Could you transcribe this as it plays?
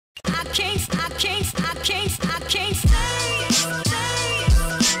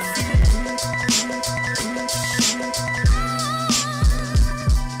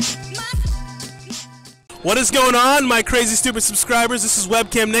What is going on, my crazy stupid subscribers? This is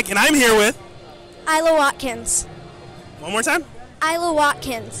Webcam Nick, and I'm here with Isla Watkins. One more time? Isla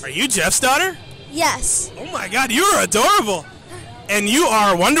Watkins. Are you Jeff's daughter? Yes. Oh my god, you are adorable! And you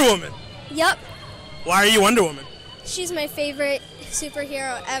are Wonder Woman. Yep. Why are you Wonder Woman? She's my favorite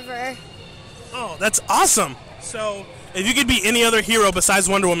superhero ever. Oh, that's awesome. So, if you could be any other hero besides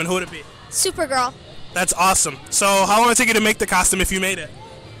Wonder Woman, who would it be? Supergirl. That's awesome. So, how long would it take you to make the costume if you made it?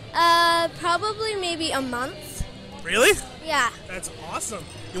 Probably maybe a month. Really? Yeah. That's awesome.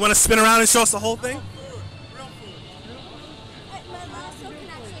 You want to spin around and show us the whole thing? My lasso can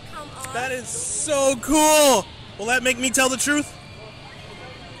actually come off. That is so cool. Will that make me tell the truth?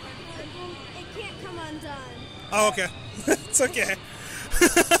 It can't come undone. Oh, okay. It's okay.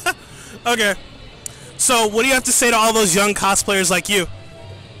 Okay. So, what do you have to say to all those young cosplayers like you?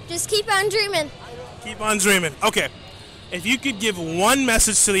 Just keep on dreaming. Keep on dreaming. Okay. If you could give one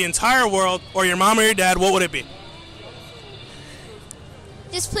message to the entire world, or your mom or your dad, what would it be?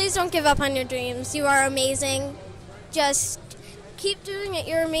 Just please don't give up on your dreams. You are amazing. Just keep doing it.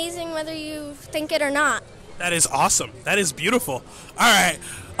 You're amazing whether you think it or not. That is awesome. That is beautiful. All right.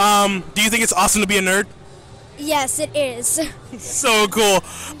 Do you think it's awesome to be a nerd? Yes, it is. So cool.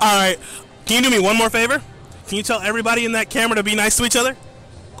 All right. Can you do me one more favor? Can you tell everybody in that camera to be nice to each other?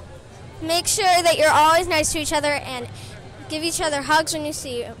 Make sure that you're always nice to each other and give each other hugs when you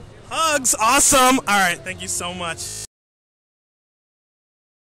see you. Hugs. Awesome. All right. Thank you so much.